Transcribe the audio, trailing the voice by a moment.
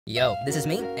Yo, this is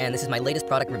me, and this is my latest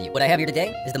product review. What I have here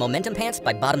today is the Momentum Pants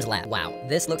by Bottoms Lab. Wow,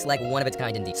 this looks like one of its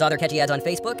kind indeed. Saw their catchy ads on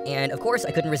Facebook, and of course,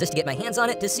 I couldn't resist to get my hands on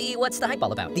it to see what's the hype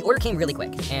all about. The order came really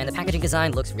quick, and the packaging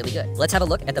design looks really good. Let's have a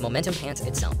look at the Momentum Pants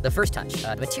itself. The first touch,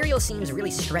 the material seems really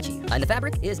stretchy, and the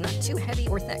fabric is not too heavy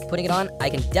or thick. Putting it on,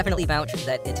 I can definitely vouch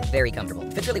that it's very comfortable.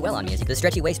 It fits really well on me, as the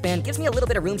stretchy waistband gives me a little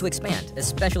bit of room to expand,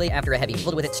 especially after a heavy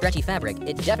meal. With its stretchy fabric,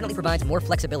 it definitely provides more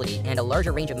flexibility and a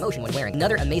larger range of motion when wearing.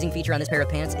 Another amazing feature on this pair of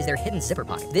pants is their hidden zipper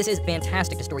pocket. This is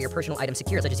fantastic to store your personal items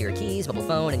secure, such as your keys, mobile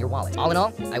phone, and your wallet. All in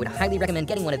all, I would highly recommend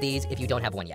getting one of these if you don't have one yet.